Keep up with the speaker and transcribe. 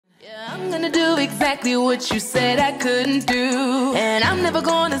I'm gonna do exactly what you said I couldn't do. And I'm never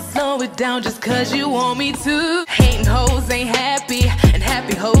gonna slow it down just cause you want me to. Hating hoes ain't happy, and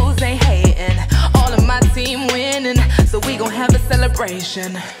happy hoes ain't hating. All of my team winning, so we gon' have a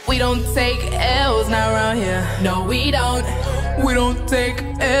celebration. We don't take L's now around here. No, we don't. We don't take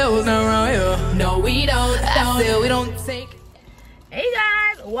L's now around here. No, we don't. I said we don't take. Hey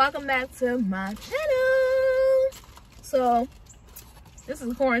guys, welcome back to my channel. So this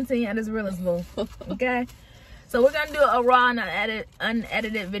is quarantine at its realest, boo. Okay, so we're gonna do a raw and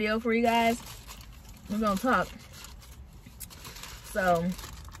unedited video for you guys. We're gonna talk. So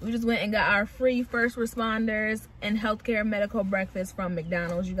we just went and got our free first responders and healthcare medical breakfast from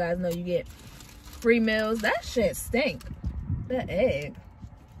McDonald's. You guys know you get free meals. That shit stink. That egg.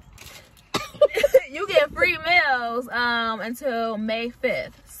 You get free meals until May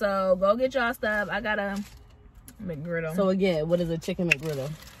 5th. So go get y'all stuff. I got a McGriddle. So again, what is a chicken McGriddle?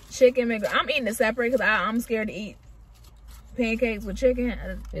 Chicken McGriddle. I'm eating it separate because I'm scared to eat pancakes with chicken.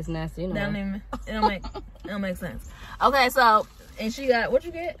 It's nasty, you know. It don't make sense. Okay, so and she got, what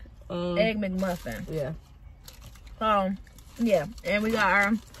you get? Egg McMuffin. Yeah. Yeah, and we got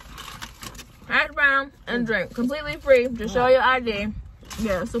our hash brown and drink completely free. Just show your ID.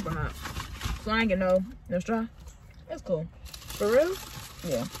 Yeah, it's super hot. So I ain't get no straw. That's cool. For real?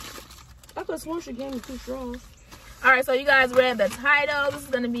 Yeah. I could sworn she gave me 2 straws. Alright, so you guys read the title. This is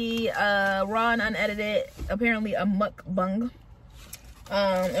gonna be raw and unedited, apparently a mukbang.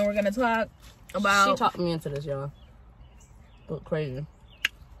 And we're gonna talk about. She talked me into this, y'all. Look crazy.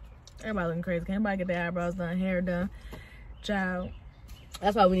 Everybody looking crazy. Can't nobody get their eyebrows done, hair done, child.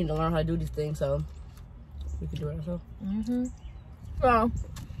 That's why we need to learn how to do these things so we can do it ourselves. So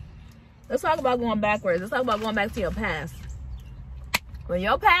let's talk about going backwards. Let's talk about going back to your past. When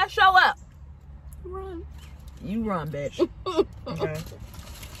your past show up, Run. you run, bitch. Okay.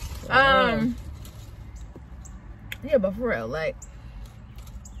 Yeah, but for real, like,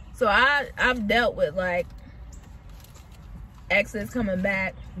 so I've dealt with like exes coming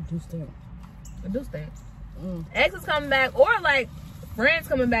back. I do stink. I do stink. Exes coming back, or like friends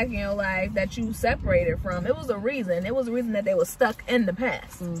coming back in your life that you separated from. It was a reason. It was a reason that they were stuck in the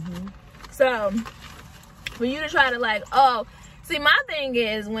past. So for you to try to like, oh, see, my thing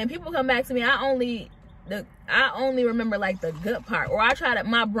is when people come back to me, I only remember like the good part, or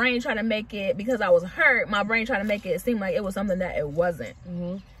my brain try to make it, because I was hurt, my brain try to make it seem like it was something that it wasn't.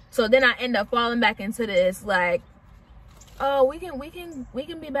 So then I end up falling back into this like, oh, we can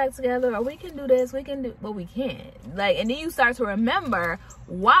be back together, or we can do this, we can do, but we can't. Like, and then you start to remember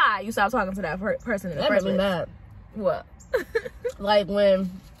why you stopped talking to that person in the first place. Mad. What? Like when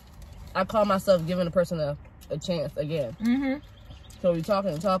I call myself giving a person a chance again. So we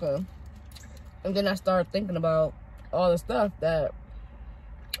talking, and then I start thinking about all the stuff that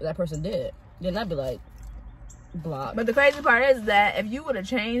person did. Then I'd be like, block. But the crazy part is that if you would have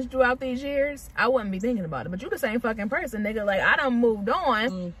changed throughout these years, I wouldn't be thinking about it. But you the same fucking person, nigga. Like, I done moved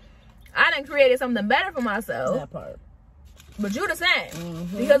on. I done created something better for myself. That part. But you the same.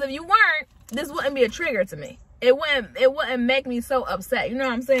 Because if you weren't, this wouldn't be a trigger to me. It wouldn't make me so upset. You know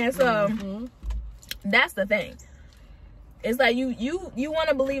what I'm saying? So that's the thing. It's like you want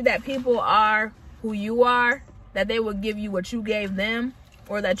to believe that people are who you are, that they will give you what you gave them,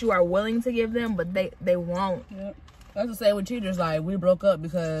 or that you are willing to give them, but they won't. Yep. That's the same with cheaters. Like, we broke up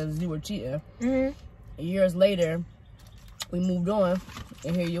because you were cheating. Years later, we moved on,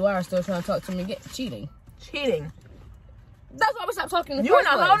 and here you are still trying to talk to me again. Cheating. That's why we stopped talking in the You in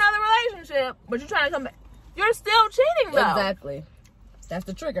first a place. whole nother relationship, but you're trying to come back. You're still cheating, though. Exactly. That's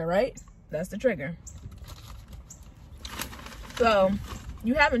the trigger, right? That's the trigger. So,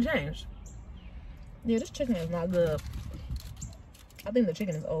 you haven't changed. Yeah, this chicken is not good. I think the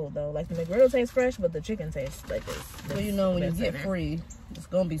chicken is old, though. Like, the McGriddle tastes fresh, but the chicken tastes like this. Well, you know, when you get free, it's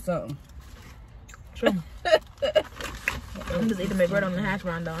gonna be something. True. I'm just eating McGriddle and the hash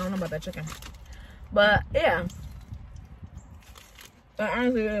brown, though. I don't know about that chicken. But, yeah. But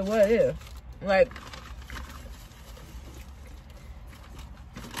honestly, what it is. Like,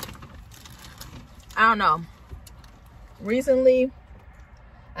 I don't know. Recently,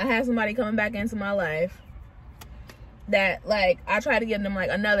 I had somebody coming back into my life that, like, I try to give them, like,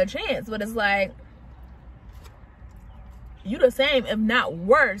 another chance. But it's like, you the same, if not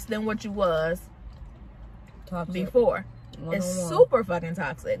worse, than what you was Toxic. before. It's super fucking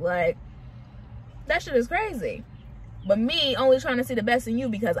toxic. Like, that shit is crazy. But me only trying to see the best in you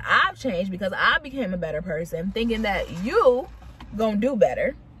because I've changed, because I became a better person, thinking that you gonna do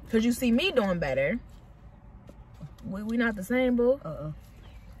better because you see me doing better. We not the same, boo.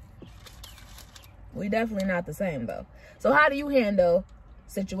 We definitely not the same, though. So how do you handle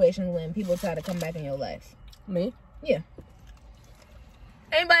situations when people try to come back in your life? Me? Yeah.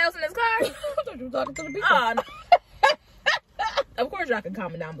 Anybody else in this car? I thought you were talking to the people. Oh, no. Of course, y'all can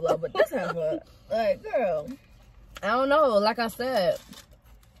comment down below, but just have a, like, girl. I don't know. Like I said,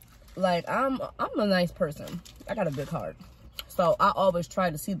 like, I'm a nice person. I got a big heart. So I always try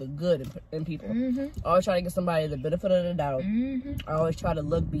to see the good in people. I always try to give somebody the benefit of the doubt. I always try to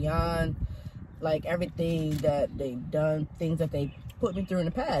look beyond, like, everything that they've done, things that they put me through in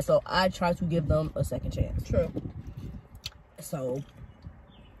the past. So I try to give them a second chance. True. So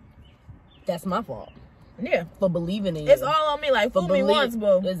that's my fault. Yeah. For believing in It's you. all on me. Like, fool me once,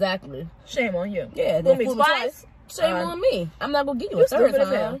 boo. Exactly. Shame on you. Yeah. Fool me twice. Shame on me. I'm not gonna give you a third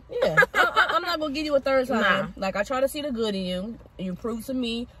time. Yeah, I'm not gonna give you a third time. Nah. Like, I try to see the good in you, and you prove to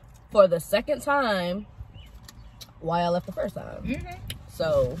me for the second time why I left the first time.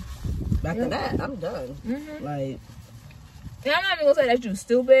 So after that, I'm done. Like, and I'm not even gonna say that you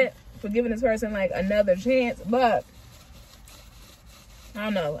stupid for giving this person like another chance, but I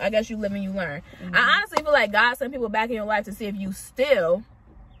don't know. I guess you live and you learn. I honestly feel like God sent people back in your life to see if you still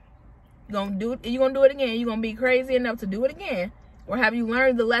gonna do it again. You're gonna be crazy enough to do it again, or have you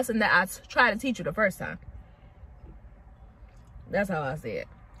learned the lesson that I tried to teach you the first time? That's how I see it.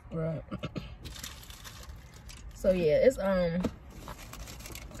 right. So yeah, it's I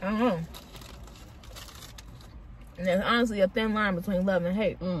don't know. And there's honestly a thin line between love and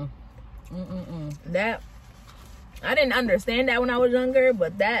hate. That I didn't understand that when I was younger,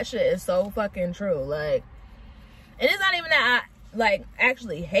 but that shit is so fucking true. Like, and it's not even that I like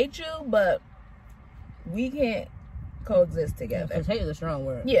actually hate you, but we can't coexist together. Because hate is a strong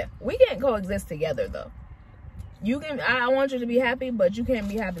word. Yeah, we can't coexist together though. You can. I want you to be happy, but you can't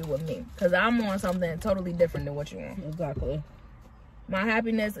be happy with me because I'm on something totally different than what you want. Exactly. My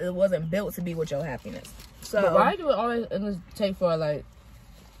happiness, it wasn't built to be with your happiness. So but why do it always take for like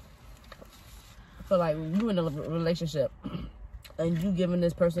you in a relationship and you giving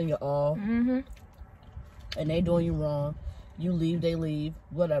this person your all, and they doing you wrong? You leave, they leave,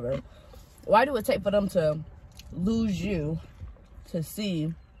 whatever. Why do it take for them to lose you to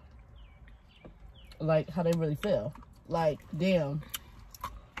see, like, how they really feel? Like, damn.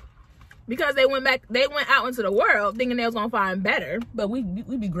 because they went out into the world thinking they was gonna find better. But we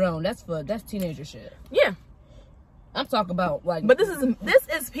be grown. That's teenager shit. Yeah. I'm talking about, like... But this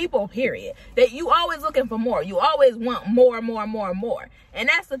is people, period. That you always looking for more. You always want more. And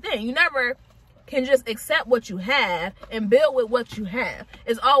that's the thing. You never can just accept what you have and build with what you have.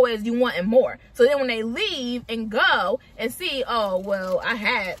 It's always you wanting more. So then when they leave and go and see, oh, well, I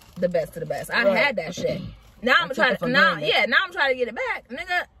had the best of the best. I had that shit. Now I'm trying to get it back.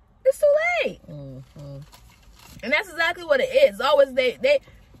 Nigga, it's too late. And that's exactly what it is. It's always they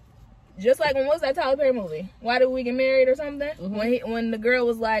just like when what's that Tyler Perry movie? Why Did We Get Married or something? When the girl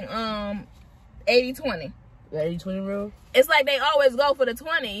was like 80-20. The 80-20 rule? It's like they always go for the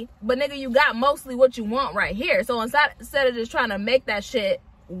 20, but nigga, you got mostly what you want right here. So instead of just trying to make that shit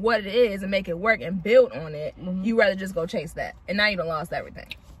what it is and make it work and build on it, you rather just go chase that. And now you done lost everything.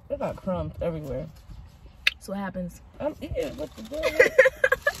 They got crumbs everywhere. That's what happens. I'm eating. What the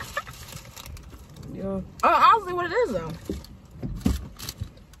hell? Oh, honestly, what it is though.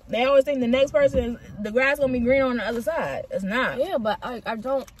 They always think the next person, the grass gonna be green on the other side. It's not. Yeah, but I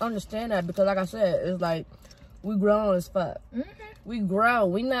don't understand that because, like I said, it's like we grown as fuck. We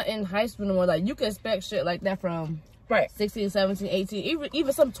grown. We not in high school no more. Like, you can expect shit like that from 16, 17, 18,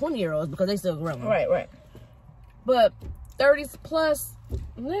 even some 20-year-olds because they still grown. Right. But 30s plus,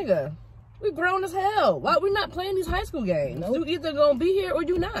 nigga, we grown as hell. Why we not playing these high school games? Nope. You either gonna be here or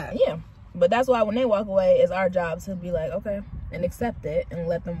you not. Yeah. But that's why when they walk away, it's our job to be like, okay, and accept it and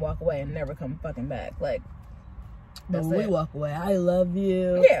let them walk away and never come fucking back. Like, but when we walk away, I love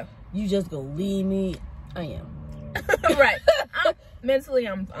you. Yeah. You just gonna leave me. I am. Right. Mentally,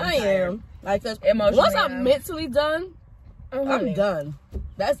 I'm tired. Like, emotionally, once I'm mentally done, I'm done.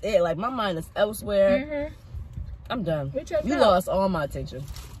 That's it. Like, my mind is elsewhere. I'm done. You lost all my attention.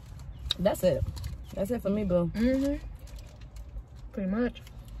 That's it. That's it for me, boo. Pretty much.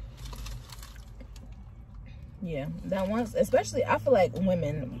 Yeah, that once, especially, I feel like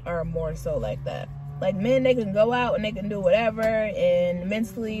women are more so like that. Like, men, they can go out and they can do whatever, and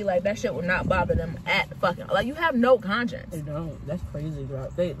mentally, like, that shit will not bother them at fucking, like, you have no conscience. They don't. That's crazy, bro.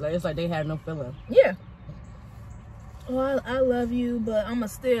 It's like they have no feeling. Yeah. Well, I love you, but I'ma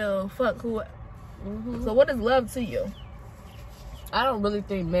still fuck who. So what is love to you? I don't really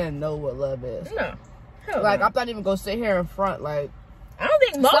think men know what love is. No. Hell like, no. I'm not even gonna sit here in front, like, I don't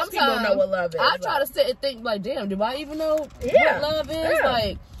think most people know what love is. I try to sit and think, like, damn, do I even know what love is? Yeah.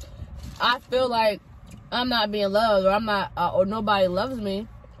 Like, I feel like I'm not being loved, or I'm not, or nobody loves me,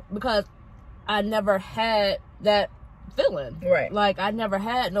 because I never had that feeling. Right. Like, I never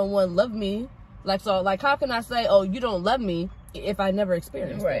had no one love me. Like, so, like, how can I say, oh, you don't love me if I never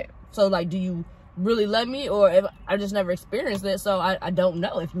experienced right. it? So, like, do you really love me, or if I just never experienced it, so I don't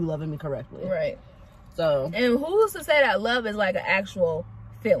know if you loving me correctly. Right. So. And who's to say that love is like an actual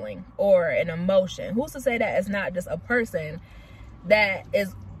feeling or an emotion? Who's to say that it's not just a person that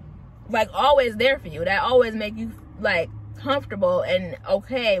is like always there for you, that always make you like comfortable and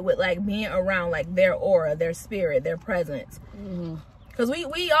okay with like being around like their aura, their spirit, their presence? Because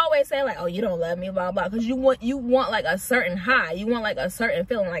we always say like, oh, you don't love me, blah blah, because you want like a certain high, you want like a certain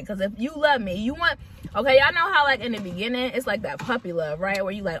feeling, like, because if you love me, you want, okay, y'all know how like in the beginning it's like that puppy love, right,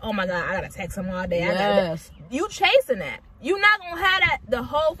 where you like, oh my god, I gotta text him all day. Yes. You chasing that. You're not gonna have that the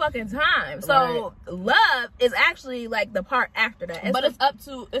whole fucking time. So love is actually like the part after that. But it's up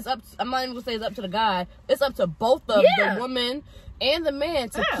to, I'm not even gonna say it's up to the guy. It's up to both of the woman and the man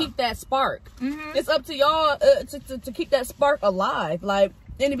to keep that spark. It's up to y'all to keep that spark alive. Like,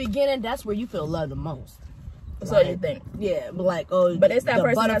 in the beginning, that's where you feel love the most. So like, you think? Yeah, but like, oh, but it's that the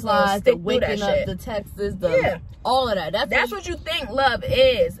person that's gonna butterflies, stick the waking through that up, shit. the texts, all of that. That's what you think love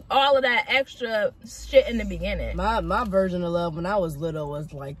is. All of that extra shit in the beginning. My version of love when I was little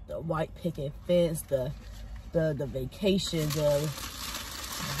was like the white picket fence, the vacation, the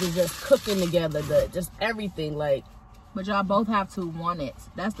just cooking together, just everything, like. But y'all both have to want it.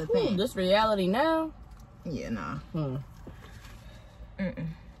 That's the thing. This reality now. Yeah, nah.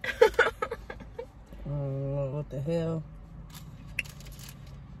 What the hell?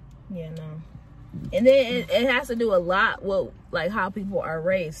 Yeah, no. And then it has to do a lot with like how people are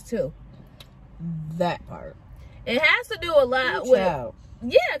raised too. That part. It has to do a lot with.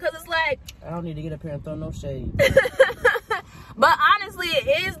 Yeah, because it's like. I don't need to get up here and throw no shade. But honestly,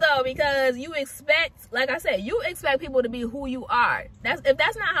 it is though, because you expect, like I said, you expect people to be who you are. If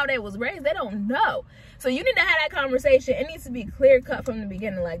that's not how they was raised, they don't know. So you need to have that conversation. It needs to be clear cut from the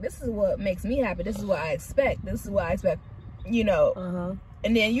beginning. Like, this is what makes me happy. This is what I expect. This is what I expect. You know.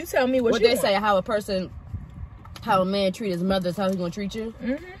 And then you tell me what you they want. say how a man treat his mother is how he's gonna treat you.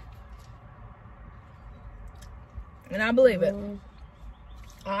 And I believe it.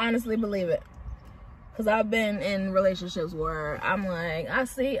 I honestly believe it. Because I've been in relationships where I'm like,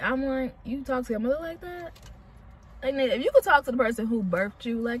 you talk to your mother like that? Like, nigga, if you could talk to the person who birthed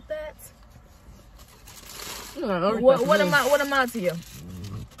you like that, what am I to you?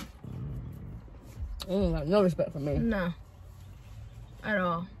 No respect for me. No. At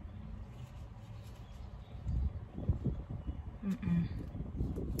all.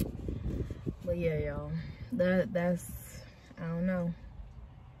 But yeah, y'all. That's, I don't know.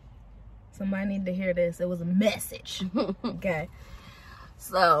 Somebody need to hear this. It was a message. Okay.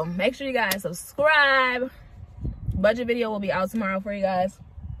 So make sure you guys subscribe. Budget video will be out tomorrow for you guys.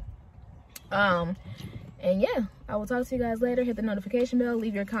 And yeah, I will talk to you guys later. Hit the notification bell.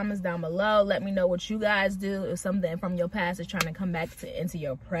 Leave your comments down below. Let me know what you guys do if something from your past is trying to come back into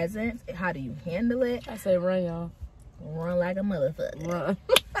your present. How do you handle it? I say run, y'all. Run like a motherfucker. Run.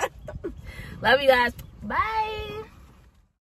 Love you guys. Bye.